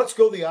 So let's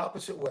go the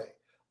opposite way.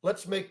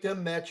 Let's make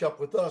them match up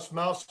with us,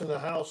 mouse in the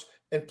house,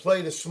 and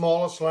play the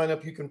smallest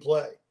lineup you can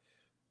play.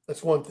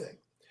 That's one thing.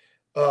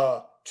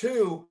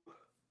 Two,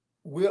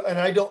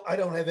 I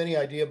don't have any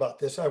idea about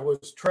this. I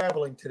was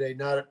traveling today,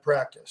 not at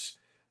practice.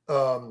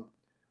 Will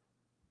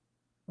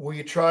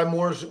you try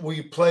more? Will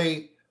you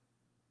play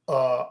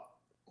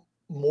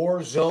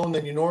more zone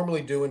than you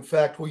normally do? In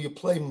fact, will you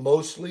play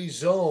mostly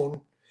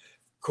zone?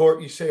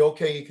 Court, you say,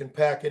 okay, you can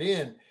pack it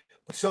in,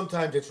 but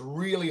sometimes it's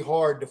really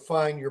hard to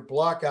find your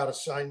block out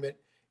assignment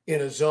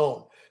in a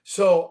zone.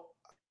 So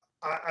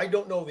I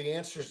don't know the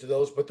answers to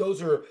those, but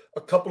those are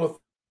a couple of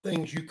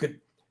things you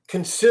could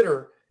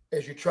consider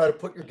as you try to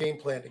put your game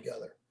plan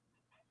together.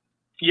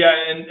 Yeah,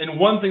 and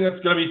one thing that's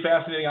going to be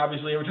fascinating,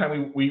 obviously, every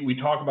time we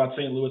talk about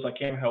St. Louis, I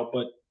can't help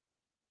but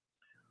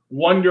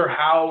wonder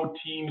how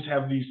teams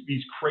have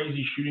these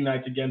crazy shooting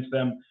nights against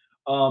them.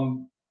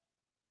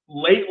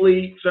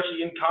 Lately,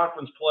 especially in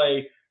conference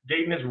play,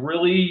 Dayton has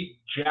really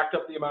jacked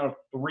up the amount of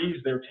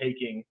threes they're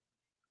taking.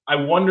 I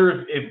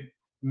wonder if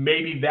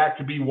maybe that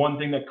could be one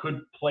thing that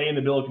could play in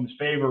the Billikens'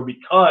 favor,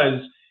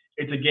 because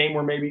it's a game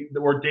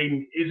where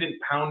Dayton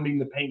isn't pounding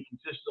the paint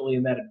consistently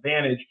in that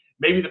advantage.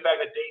 Maybe the fact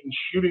that Dayton's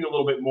shooting a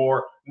little bit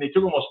more, and they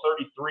took almost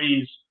 30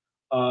 threes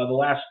the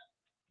last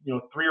 3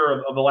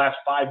 of the last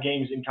 5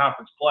 games in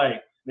conference play.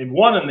 They've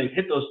won and they've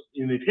hit those,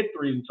 they've hit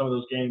threes in some of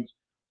those games.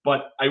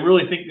 But I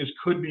really think this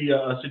could be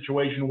a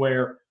situation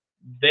where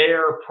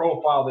their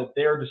profile that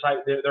they're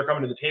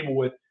coming to the table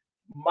with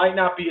might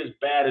not be as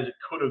bad as it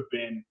could have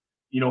been,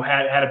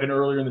 had it been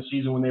earlier in the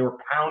season when they were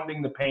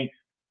pounding the paint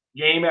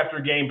game after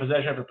game,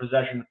 possession after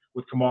possession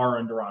with Kamara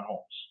and Deron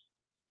Holmes.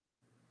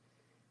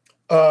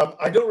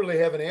 I don't really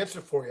have an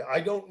answer for you. I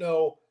don't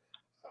know,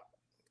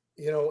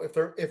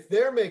 if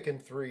they're making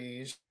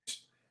threes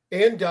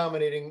and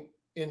dominating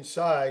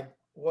inside.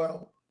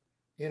 Well,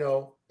 it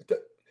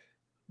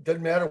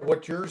doesn't matter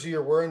what jersey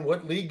you're wearing,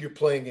 what league you're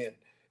playing in.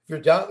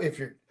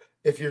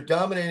 If you're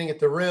dominating at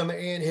the rim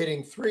and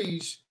hitting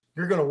threes,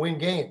 you're going to win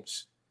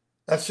games.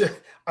 That's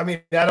it. I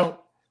mean,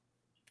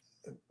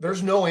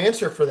 there's no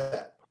answer for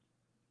that.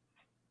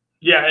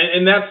 Yeah,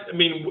 and that's,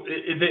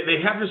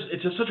 they have this.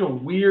 It's just such a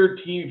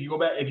weird team. If you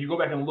go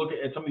back and look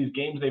at some of these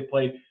games they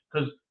played,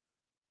 because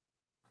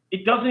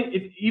it doesn't.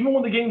 Even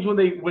when the games when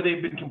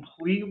they've been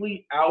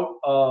completely out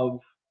of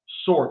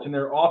sorts and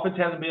their offense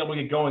hasn't been able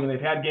to get going, and they've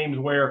had games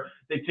where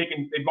they've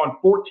gone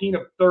 14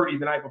 of 30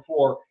 the night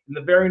before. In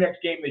the very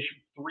next game, they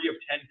shoot 3 of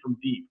 10 from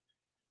deep.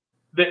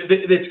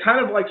 It's kind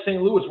of like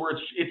St. Louis, where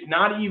it's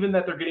not even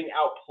that they're getting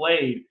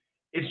outplayed.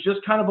 it's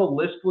just kind of a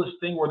listless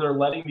thing where they're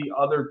letting the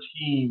other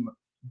team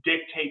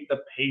dictate the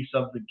pace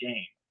of the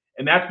game.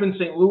 And that's been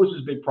St.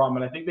 Louis's big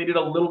problem. And I think they did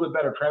a little bit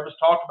better. Travis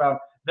talked about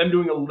them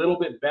doing a little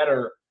bit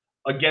better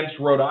against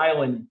Rhode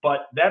Island,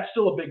 but that's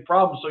still a big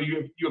problem. So you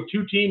have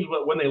two teams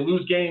when they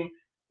lose games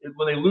because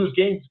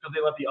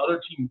they let the other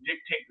team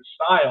dictate the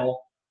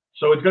style.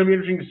 So it's going to be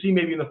interesting to see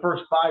maybe in the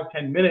first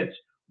 5-10 minutes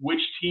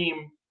which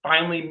team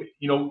finally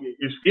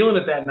is feeling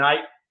it that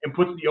night and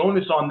puts the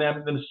onus on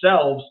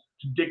themselves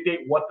to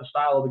dictate what the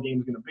style of the game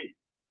is going to be.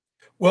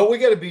 Well, we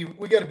got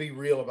to be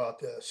real about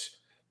this.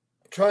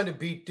 Trying to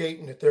beat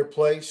Dayton at their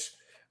place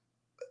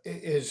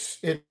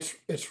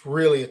it's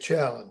really a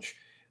challenge.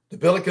 The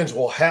Billikens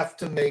will have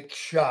to make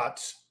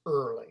shots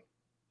early.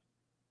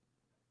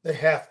 They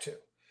have to.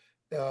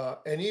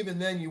 And even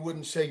then, you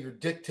wouldn't say you're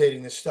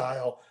dictating the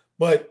style,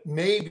 but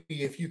maybe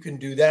if you can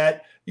do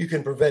that, you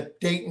can prevent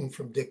Dayton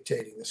from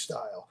dictating the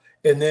style.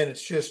 And then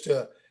it's just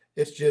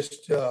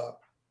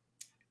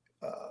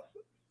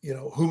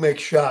who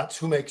makes shots,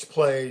 who makes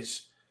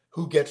plays,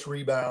 who gets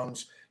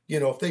rebounds.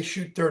 If they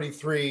shoot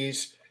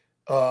 33s,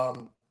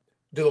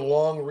 do the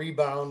long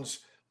rebounds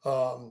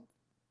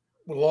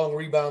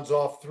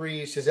off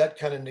threes, does that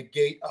kind of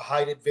negate a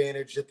height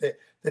advantage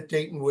that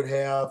Dayton would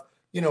have?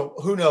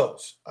 Who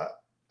knows?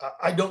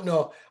 I don't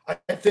know. I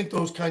think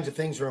those kinds of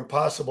things are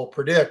impossible to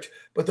predict,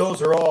 but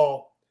those are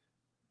all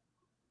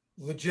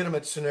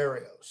legitimate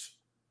scenarios.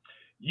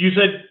 You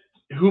said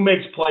who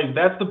makes plays.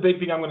 That's the big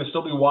thing I'm going to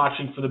still be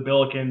watching for the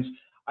Billikens.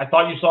 I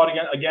thought you saw it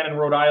again in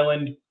Rhode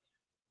Island.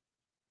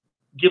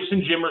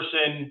 Gibson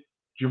Jimerson,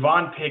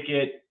 Javon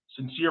Pickett,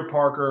 Sincere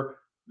Parker,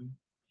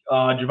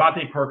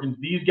 Javante Perkins,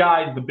 these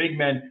guys, the big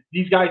men,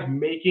 these guys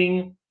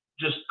making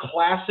just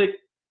classic,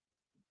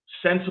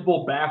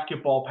 sensible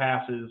basketball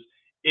passes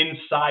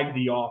inside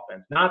the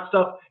offense. Not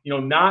stuff,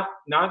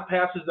 not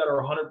passes that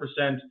are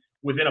 100%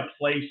 within a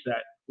play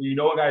set. A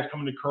guy's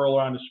coming to curl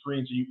around the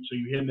screen, so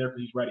you hit him there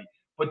because he's ready.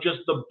 But just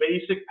the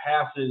basic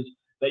passes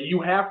that you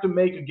have to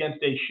make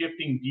against a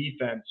shifting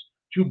defense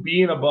to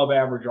be an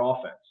above-average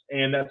offense.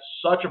 And that's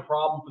such a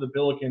problem for the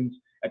Billikens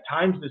at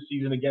times this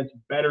season against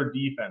better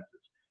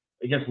defenses,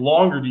 against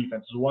longer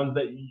defenses, ones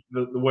that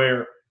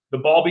where the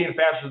ball being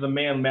faster than the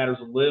man matters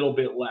a little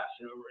bit less,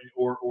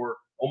 or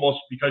almost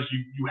because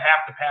you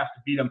have to pass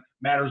to beat them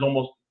matters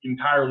almost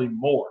entirely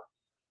more.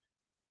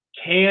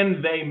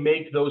 Can they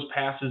make those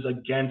passes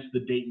against the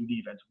Dayton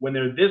defense when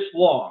they're this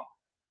long?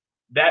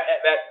 That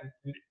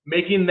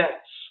making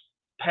that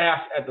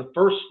pass at the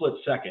first split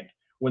second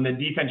when the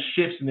defense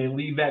shifts and they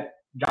leave that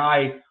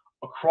guy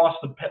across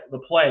the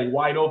play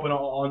wide open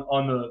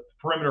on the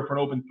perimeter for an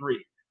open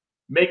three,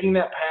 making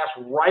that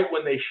pass right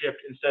when they shift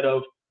instead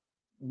of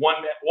one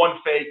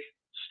fake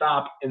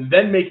stop and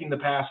then making the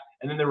pass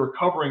and then they're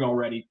recovering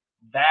already.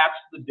 That's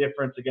the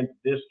difference against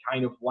this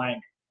kind of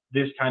length,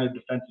 this kind of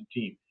defensive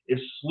team. If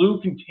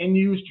SLU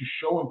continues to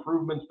show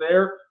improvements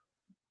there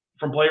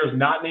from players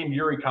not named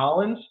Yuri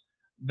Collins,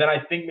 then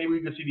I think maybe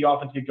we could see the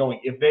offense get going.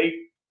 If they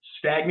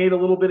stagnate a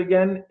little bit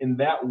again in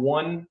that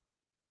one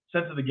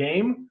sense of the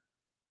game,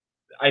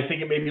 I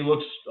think it maybe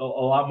looks a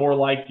lot more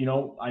like,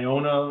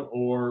 Iona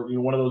or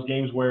one of those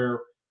games where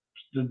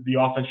the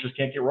offense just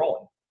can't get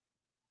rolling.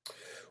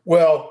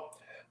 Well,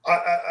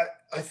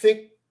 I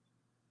think,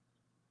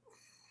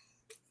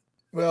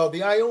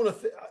 the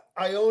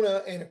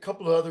Iona and a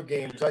couple of other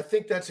games, I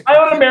think that's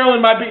Iona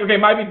Maryland might be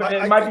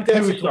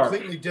too a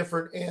completely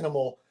different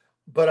animal.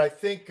 But I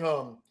think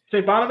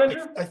say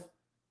Bonaventure,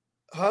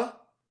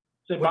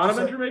 Say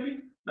Bonaventure, maybe.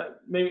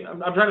 Maybe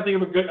I'm trying to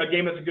think of a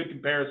game that's a good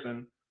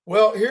comparison.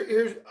 Well,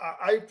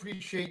 I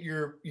appreciate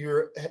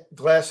your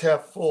glass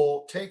half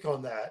full take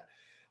on that.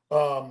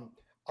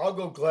 I'll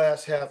go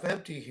glass half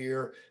empty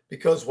here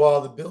because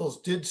while the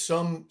Bills did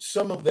some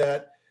of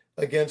that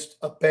against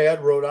a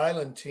bad Rhode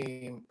Island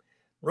team,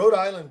 Rhode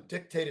Island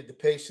dictated the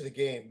pace of the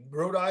game.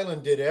 Rhode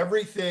Island did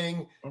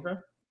everything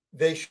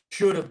they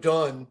should have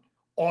done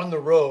on the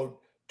road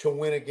to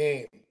win a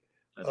game.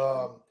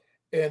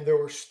 And there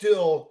were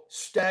still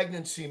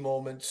stagnancy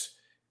moments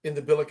in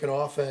the Billiken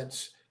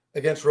offense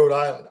against Rhode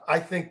Island. I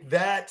think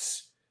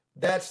that's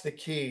the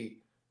key,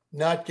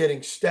 not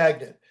getting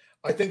stagnant.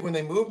 I think when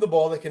they move the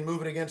ball, they can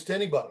move it against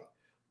anybody.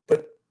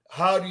 But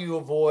how do you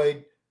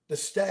avoid the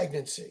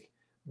stagnancy?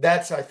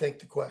 That's, I think,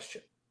 the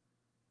question.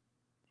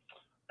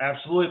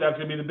 Absolutely. That's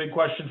going to be the big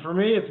question for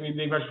me. It's going to be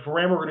the big question for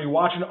Rammer. We're going to be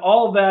watching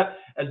all of that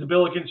as the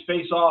Billikens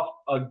face off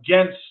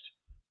against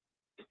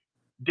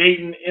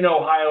Dayton in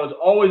Ohio. It's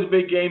always a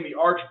big game. The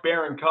Arch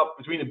Barron Cup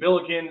between the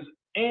Billikens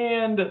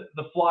and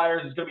the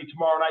Flyers is going to be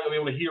tomorrow night. You'll be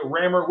able to hear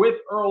Rammer with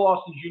Earl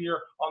Austin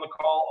Jr. on the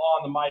call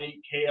on the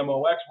mighty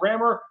KMOX.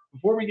 Rammer,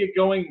 before we get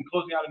going and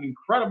closing out an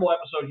incredible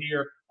episode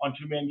here on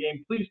Two Man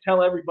Game, please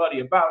tell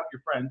everybody about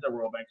your friends at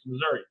Royal Banks of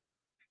Missouri.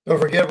 Don't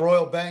forget,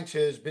 Royal Banks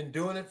has been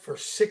doing it for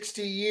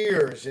 60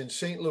 years in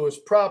St. Louis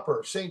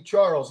proper, St.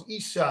 Charles,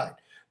 East Side,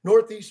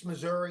 Northeast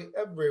Missouri,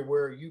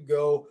 everywhere you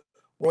go.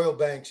 Royal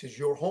Banks is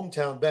your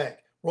hometown bank.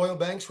 Royal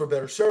Banks, for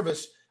better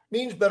service,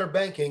 means better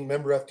banking.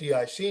 Member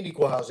FDIC and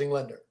equal housing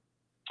lender.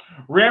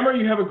 Rammer,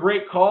 you have a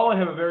great call and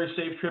have a very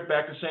safe trip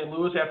back to St.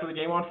 Louis after the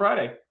game on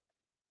Friday.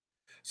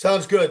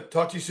 Sounds good.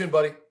 Talk to you soon,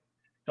 buddy.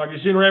 Talk to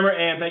you soon, Rammer,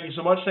 and thank you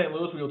so much, St.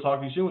 Louis. We will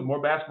talk to you soon with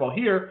more basketball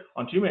here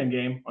on Two Man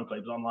Game on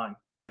Claims Online.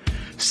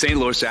 St.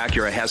 Louis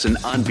Acura has an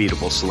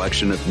unbeatable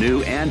selection of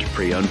new and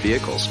pre-owned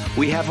vehicles.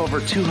 We have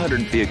over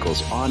 200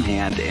 vehicles on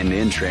hand and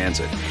in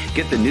transit.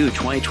 Get the new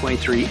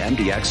 2023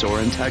 MDX or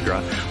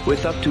Integra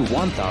with up to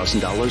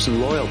 $1,000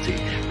 in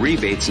loyalty.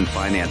 Rebates and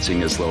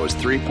financing as low as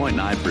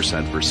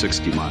 3.9% for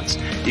 60 months.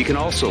 You can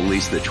also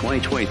lease the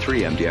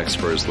 2023 MDX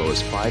for as low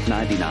as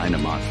 $599 a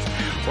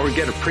month. Or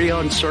get a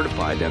pre-owned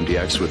certified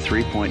MDX with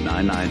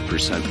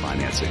 3.99%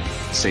 financing.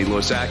 St.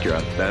 Louis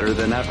Acura, better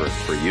than ever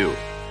for you.